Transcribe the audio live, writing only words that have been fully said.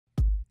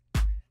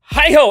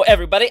Hi-ho,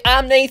 everybody,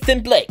 I'm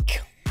Nathan Blake.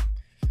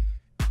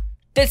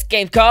 This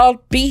game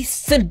called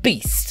Beasts and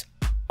Beasts.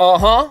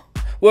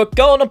 We're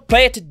gonna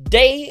play it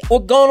today. We're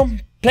gonna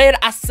play it,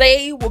 I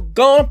say. We're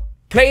gonna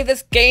play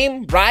this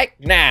game right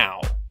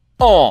now.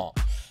 Alright,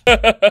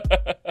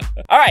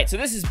 so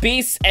this is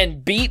Beasts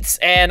and Beats,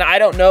 and I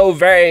don't know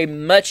very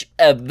much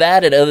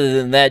about it other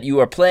than that you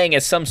are playing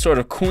as some sort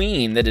of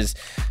queen that is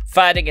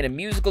fighting in a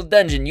musical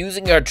dungeon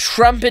using her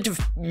trumpet of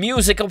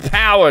musical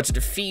power to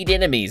defeat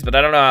enemies, but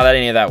I don't know how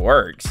any of that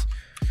works.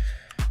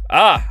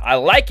 I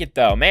like it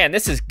though. Man,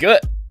 this is good.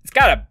 It's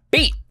got a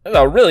beat. This is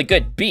a really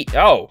good beat.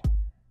 Oh.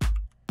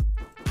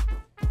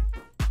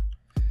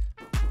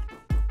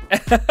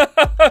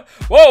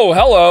 Whoa,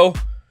 hello.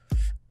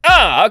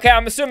 Okay,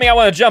 I'm assuming I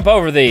want to jump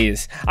over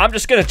these. I'm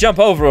just gonna jump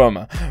over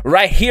them.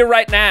 Right here,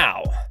 right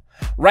now.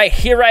 Right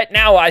here, right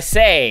now, I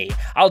say.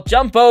 I'll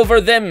jump over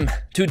them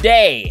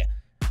today.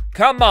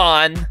 Come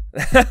on.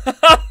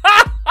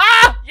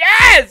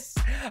 Yes!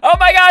 Oh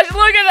my gosh,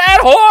 look at that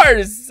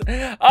horse!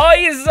 Oh,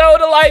 he's so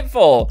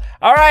delightful.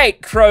 All right,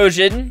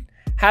 Trojan.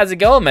 How's it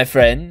going, my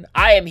friend?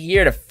 I am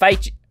here to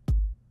fight you.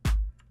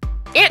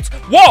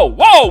 Whoa,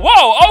 whoa,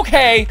 whoa,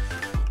 okay.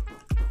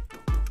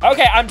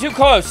 Okay, I'm too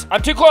close.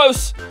 I'm too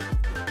close.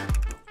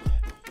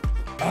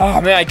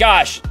 Oh my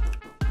gosh.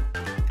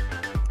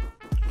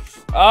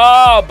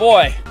 Oh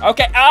boy.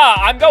 Okay,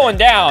 I'm going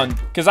down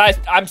because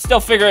I'm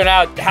still figuring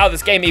out how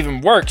this game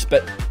even works,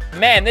 but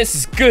man, this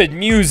is good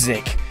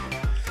music.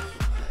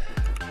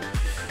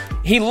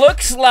 He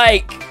looks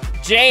like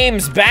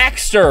James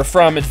Baxter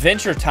from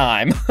Adventure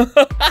Time.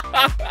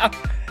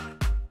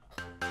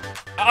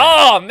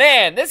 Oh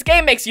man, this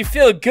game makes you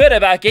feel good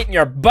about getting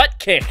your butt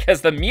kicked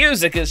because the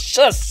music is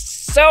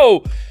just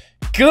so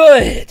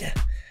good.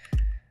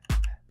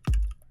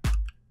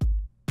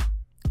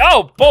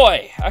 Oh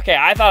boy, okay,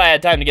 I thought I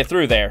had time to get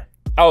through there.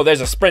 Oh,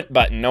 there's a sprint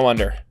button, no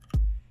wonder.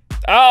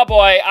 Oh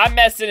boy, I'm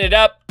messing it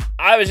up.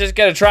 I was just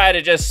gonna try to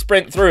just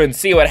sprint through and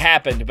see what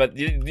happened, but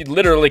you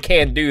literally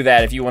can't do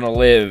that if you wanna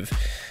live.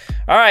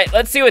 All right,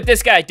 let's see what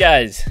this guy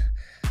does.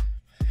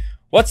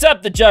 What's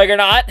up, the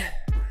Juggernaut?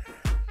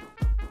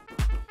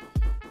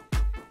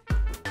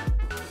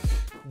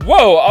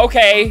 Whoa,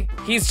 okay,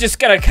 he's just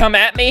gonna come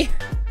at me?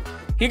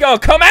 He gonna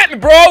come at me,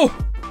 bro!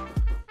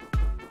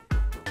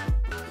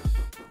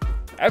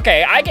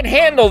 Okay, I can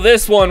handle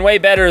this one way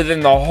better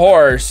than the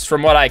horse,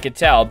 from what I could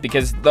tell,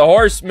 because the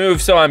horse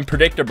moves so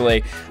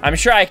unpredictably. I'm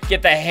sure I could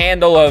get the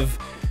handle of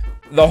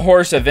the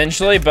horse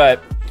eventually,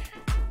 but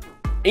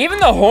even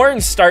the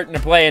horn's starting to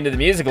play into the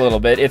music a little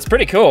bit. It's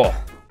pretty cool.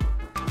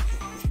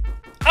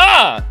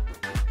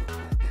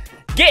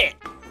 Get it!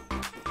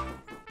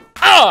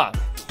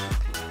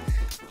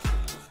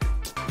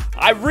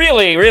 I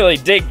really, really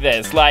dig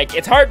this. Like,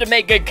 it's hard to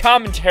make good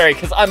commentary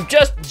because I'm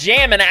just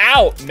jamming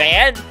out,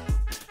 man.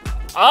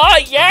 Oh,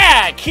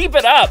 yeah, keep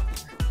it up.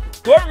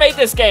 Whoever made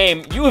this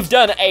game, you have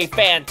done a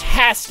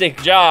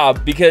fantastic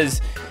job because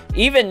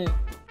even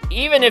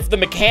if the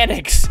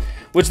mechanics,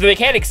 which the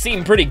mechanics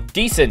seem pretty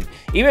decent,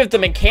 even if the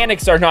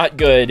mechanics are not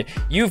good,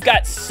 you've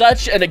got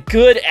such a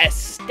good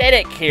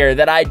aesthetic here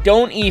that I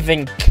don't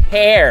even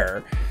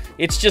care.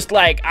 It's just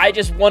like, I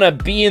just want to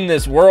be in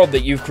this world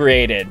that you've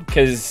created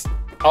because,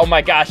 oh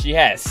my gosh,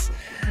 yes.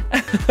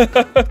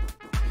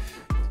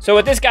 So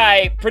with this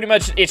guy, pretty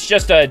much it's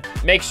just a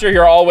make sure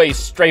you're always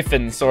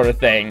strafing sort of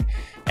thing.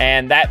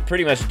 And that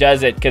pretty much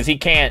does it because he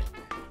can't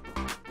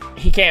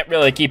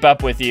really keep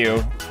up with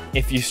you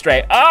if you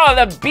strafe. Oh,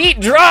 the beat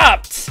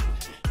dropped!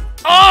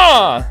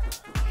 Oh!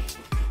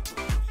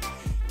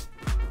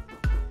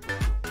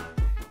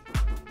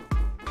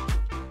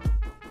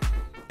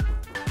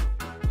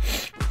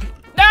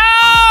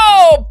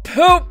 No!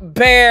 Poop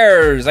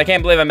bears! I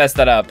can't believe I messed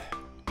that up.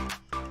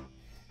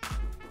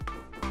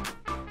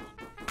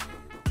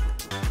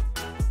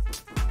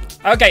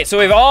 Okay, so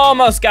we've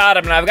almost got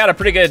him, and I've got a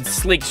pretty good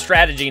sleek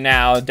strategy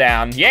now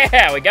down.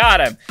 Yeah, we got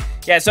him.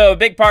 Yeah, so a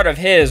big part of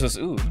his was,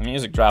 ooh, the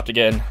music dropped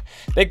again.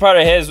 Big part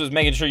of his was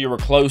making sure you were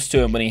close to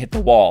him when he hit the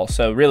wall.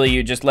 So really,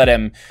 you just let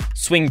him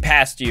swing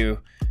past you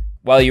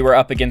while you were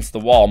up against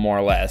the wall, more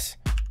or less.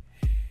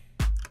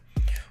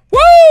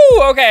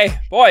 Woo! Okay,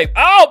 boy.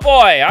 Oh,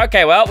 boy.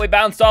 Okay, well, we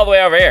bounced all the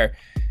way over here.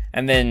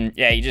 And then,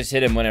 yeah, you just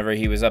hit him whenever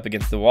he was up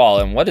against the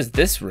wall. And what is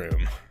this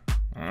room?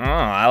 Oh,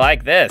 I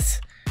like this.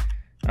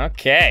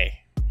 Okay,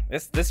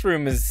 this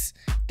room is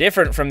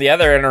different from the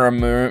other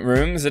interim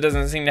rooms. It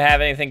doesn't seem to have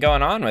anything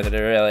going on with it,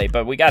 really.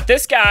 But we got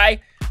this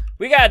guy.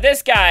 We got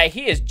this guy.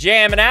 He is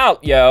jamming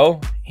out,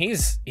 yo.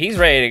 He's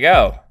ready to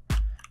go.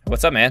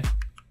 What's up, man?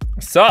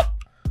 What's up?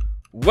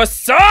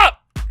 What's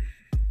up?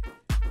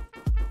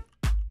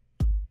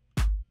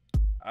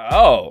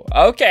 Oh,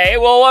 okay.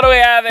 Well, what do we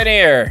have in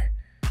here?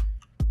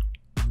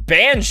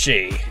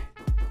 Banshee.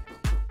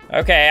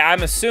 Okay,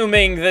 I'm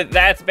assuming that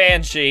that's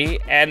Banshee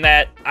and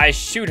that I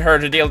shoot her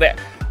to deal damage.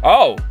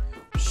 Oh,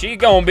 she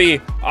gonna be,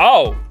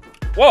 oh,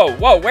 whoa,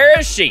 whoa, where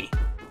is she?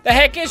 The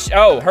heck is she?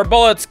 Oh, her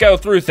bullets go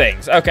through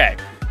things. Okay,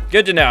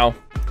 good to know.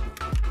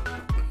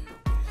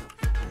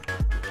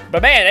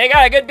 But man, they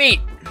got a good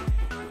beat.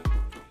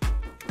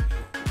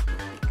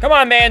 Come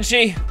on,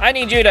 Banshee. I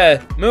need you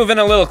to move in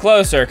a little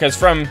closer, because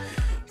from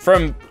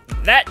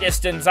that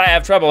distance, I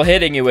have trouble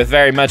hitting you with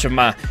very much of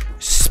my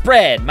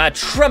spread, my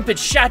trumpet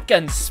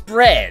shotgun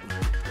spread.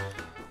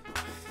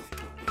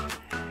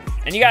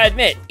 And you gotta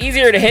admit,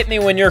 easier to hit me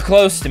when you're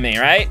close to me,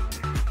 right?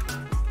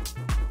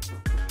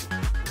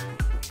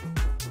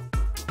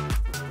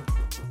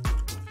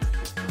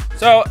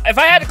 So, if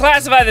I had to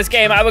classify this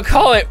game, I would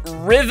call it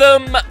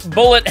Rhythm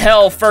Bullet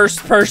Hell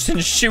First-Person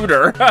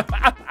Shooter.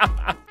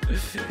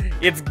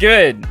 It's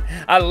good.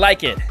 I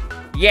like it.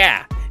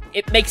 Yeah,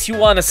 it makes you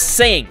want to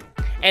sing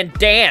and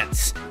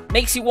dance.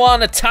 Makes you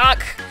want to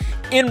talk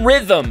in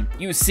rhythm,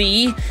 you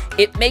see.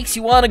 It makes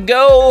you want to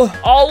go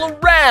all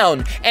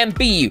around and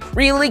be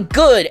really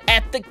good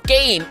at the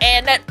game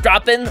and at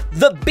dropping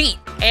the beat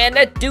and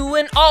at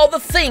doing all the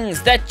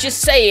things that you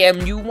say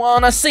and you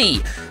want to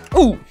see.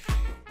 Ooh.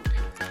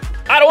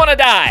 I don't want to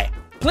die.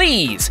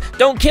 Please,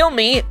 don't kill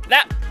me.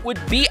 That would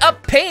be a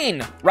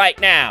pain right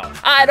now.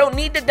 I don't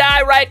need to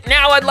die right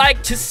now. I'd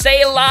like to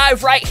stay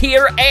alive right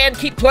here and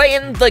keep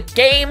playing the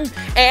game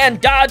and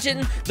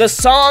dodging the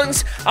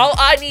songs. All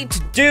I need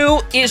to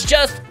do is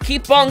just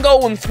keep on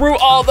going through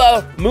all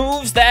the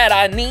moves that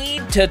I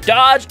need to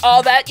dodge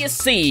all that you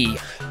see.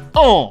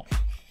 Oh.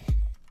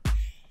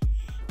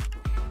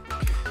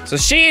 So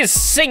she's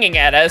singing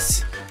at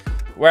us,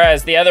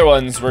 whereas the other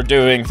ones were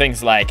doing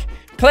things like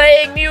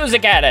playing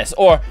music at us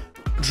or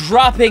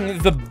dropping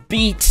the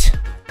beat.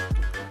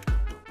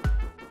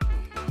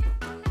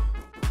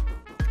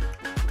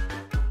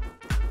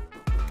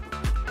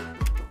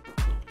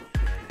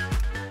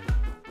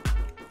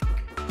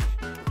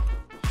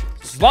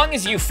 As long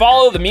as you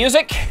follow the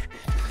music,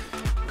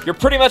 you're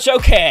pretty much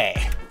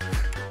okay.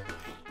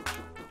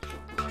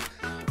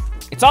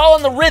 It's all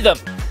in the rhythm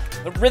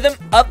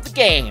of the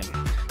game.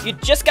 You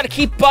just gotta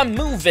keep on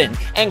moving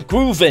and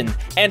grooving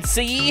and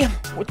see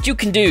what you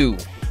can do.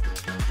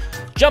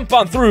 Jump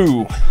on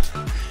through.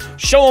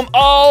 Show them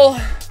all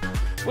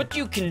what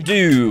you can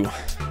do.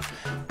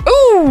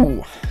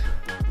 Ooh!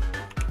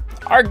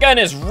 Our gun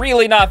is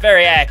really not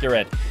very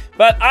accurate,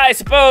 but I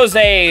suppose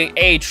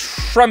a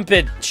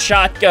trumpet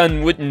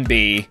shotgun wouldn't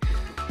be.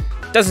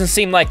 Doesn't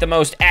seem like the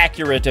most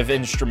accurate of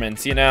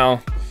instruments, you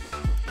know?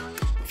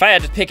 If I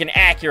had to pick an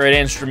accurate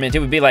instrument, it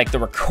would be like the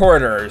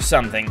recorder or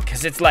something,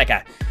 because it's like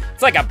a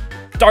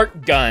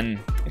dart gun.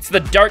 It's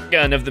the dart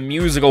gun of the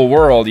musical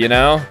world, you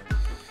know?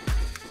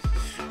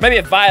 Maybe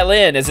a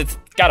violin, as it's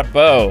got a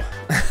bow.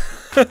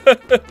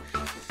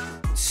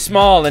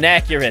 Small and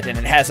accurate, and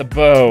it has a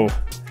bow.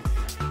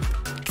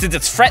 Since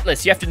it's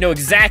fretless, you have to know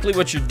exactly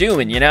what you're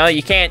doing, you know?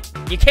 You can't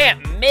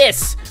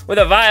miss with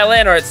a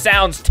violin or it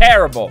sounds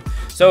terrible.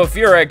 So if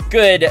you're a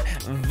good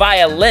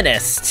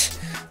violinist,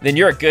 then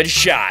you're a good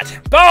shot.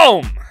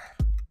 Boom!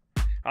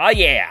 Oh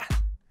yeah.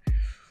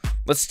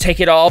 Let's take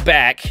it all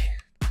back.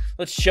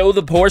 Let's show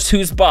the horse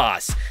who's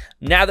boss.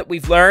 Now that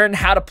we've learned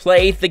how to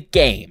play the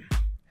game.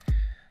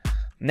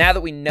 Now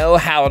that we know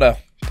how to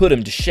put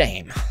him to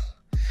shame.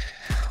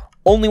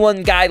 Only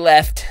one guy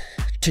left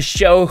to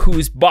show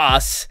who's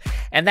boss,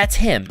 and that's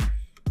him.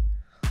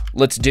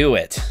 Let's do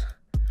it.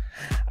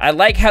 I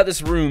like how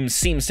this room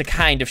seems to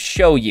kind of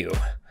show you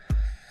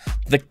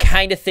the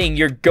kind of thing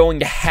you're going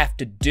to have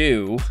to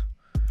do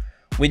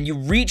when you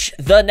reach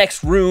the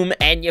next room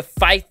and you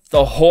fight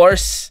the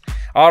horse.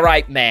 All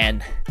right,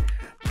 man,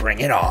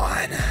 bring it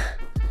on.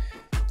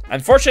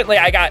 Unfortunately,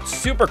 I got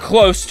super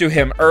close to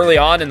him early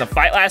on in the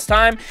fight last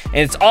time, and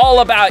it's all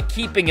about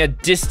keeping a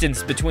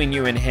distance between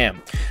you and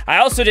him. I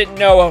also didn't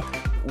know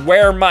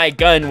where my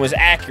gun was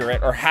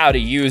accurate or how to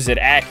use it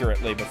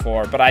accurately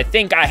before, but I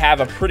think I have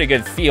a pretty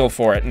good feel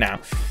for it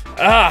now.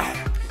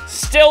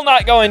 Still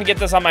not going to get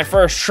this on my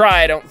first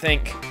try, I don't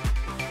think.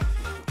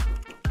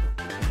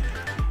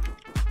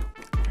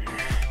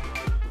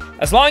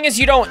 As long as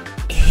you don't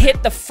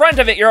hit the front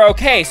of it, you're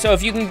okay. So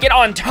if you can get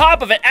on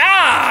top of it,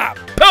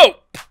 poop!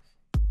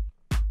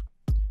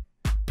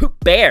 Poop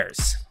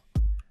bears.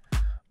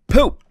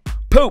 Poop,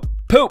 poop,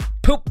 poop,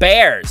 poop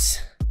bears.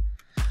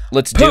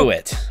 Let's do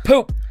it.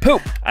 Poop,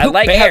 poop, I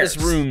like how this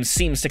room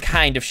seems to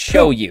kind of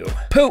show you.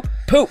 Poop,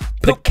 poop, poop,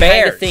 the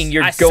kind of thing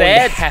you're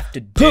going to have to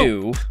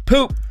do.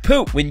 Poop,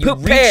 poop, when you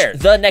reach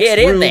the next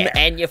room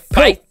and you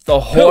fight the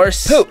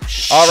horse. Poop,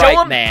 all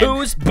right, man.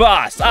 Who's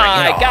boss?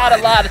 I got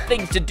a lot of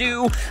things to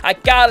do. I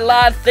got a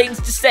lot of things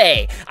to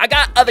say. I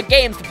got other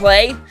games to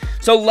play,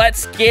 so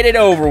let's get it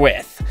over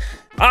with.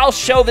 I'll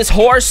show this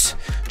horse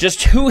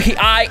just who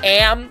I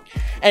am,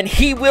 and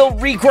he will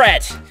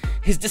regret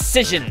his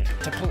decision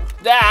to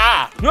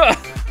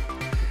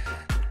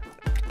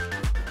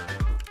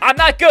I'm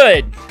not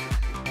good.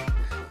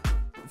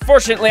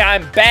 Fortunately,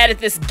 I'm bad at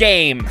this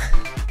game.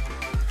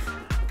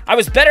 I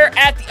was better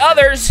at the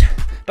others,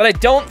 but I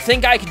don't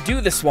think I can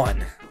do this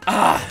one.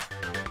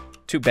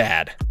 Too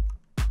bad.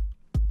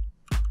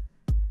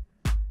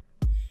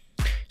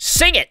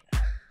 Sing it.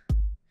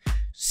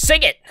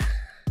 Sing it.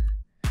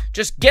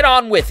 Just get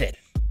on with it.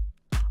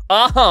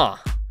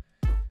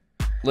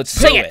 Let's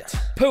sing it.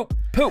 Poop,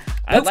 poop.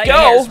 I like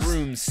how this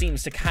room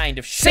seems to kind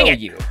of show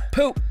you.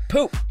 Poop,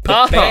 Poop.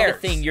 Bear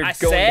Thing you're I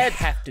going said, to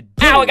have to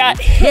do. Ow, I got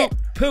hit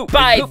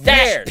by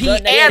that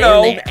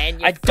piano.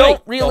 I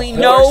don't really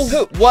know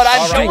what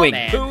I'm doing.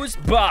 Man. Who's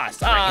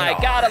boss? I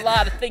got a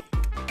lot of things.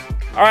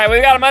 All right,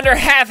 we've got him under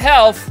half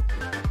health,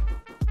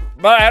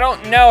 but I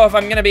don't know if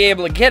I'm gonna be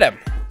able to get him.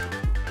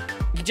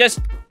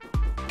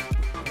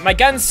 My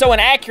gun's so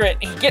inaccurate.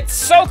 He gets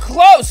so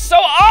close so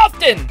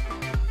often.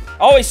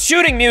 Always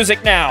shooting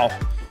music now.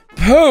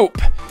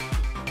 Poop.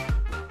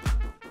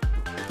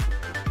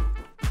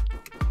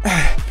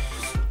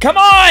 Come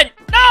on,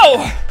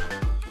 no.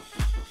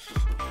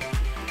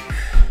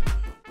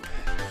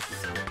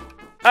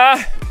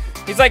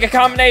 He's like a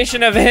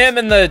combination of him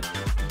and the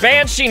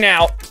Banshee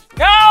now.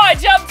 No, I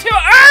jumped too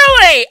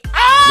early!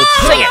 Let's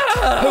sing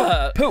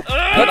it. Poop.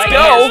 Let's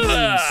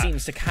go.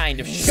 Seems to kind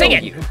of Sing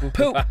it. you.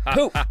 Poop.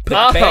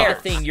 Bear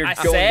Thing you're I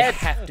going said, to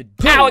have to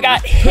do. Ow, I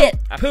got hit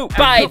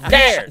by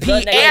that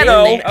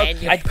piano.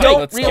 I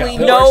don't really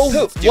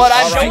know what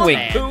I'm doing.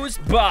 Who's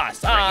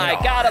boss?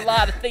 I got a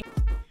lot of things.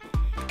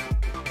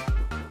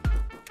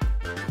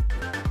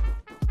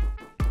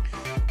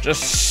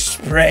 Just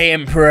spray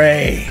and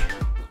pray.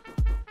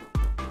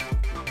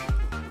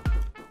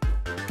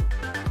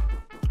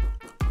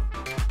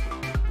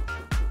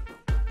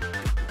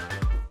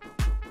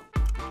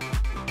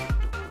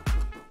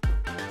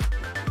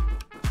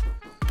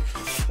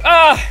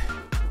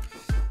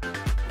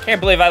 Can't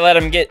believe I let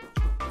him get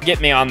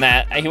me on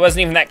that. He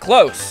wasn't even that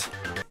close.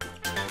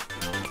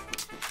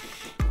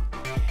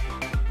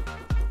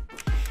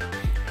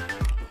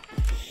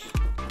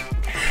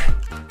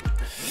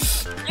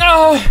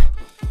 No!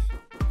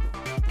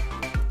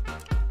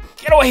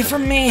 Get away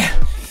from me.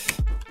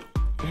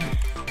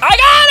 I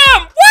got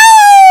him!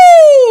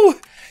 Woo!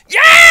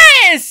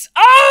 Yes!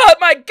 Oh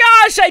my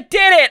gosh, I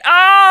did it!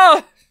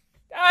 Oh!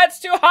 It's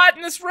too hot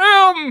in this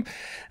room.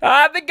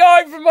 I've been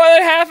going for more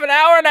than half an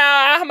hour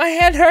now. My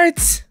head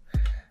hurts.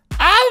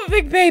 I'm a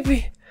big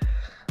baby.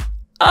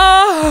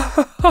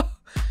 Oh.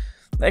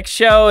 Next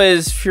show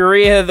is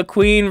Furia the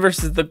Queen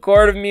versus the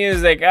Court of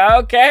Music.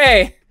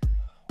 Okay.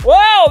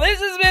 Well, this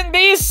has been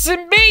Beasts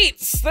and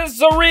Beats. This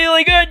is a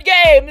really good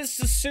game. This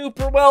is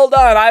super well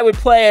done. I would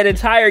play an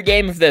entire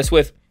game of this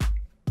with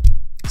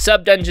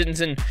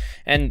sub-dungeons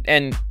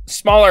and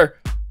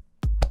smaller...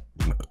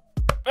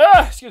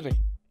 excuse me.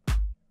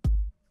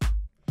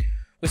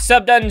 With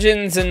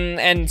sub-dungeons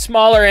and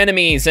smaller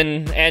enemies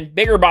and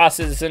bigger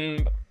bosses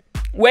and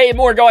way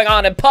more going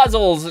on and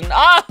puzzles and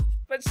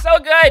it's so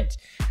good.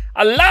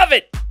 I love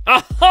it.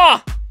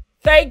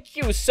 Thank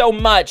you so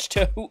much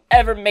to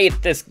whoever made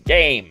this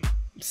game.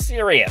 I'm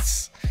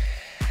serious.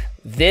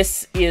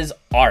 This is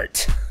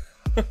art.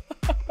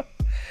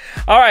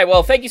 All right,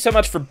 well, thank you so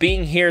much for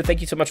being here.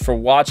 Thank you so much for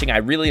watching. I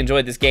really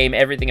enjoyed this game.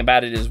 Everything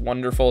about it is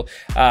wonderful.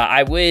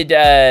 I would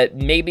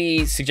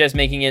maybe suggest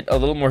making it a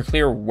little more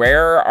clear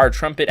where our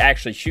trumpet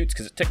actually shoots,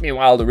 because it took me a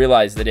while to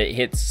realize that it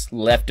hits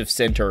left of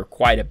center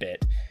quite a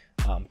bit.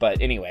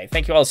 But anyway,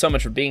 thank you all so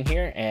much for being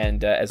here,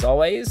 and as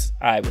always,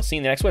 I will see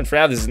you in the next one. For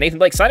now, this is Nathan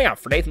Blake signing off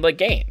for Nathan Blake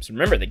Games.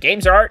 Remember, the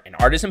games are art, and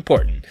art is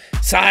important.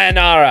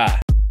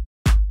 Sayonara!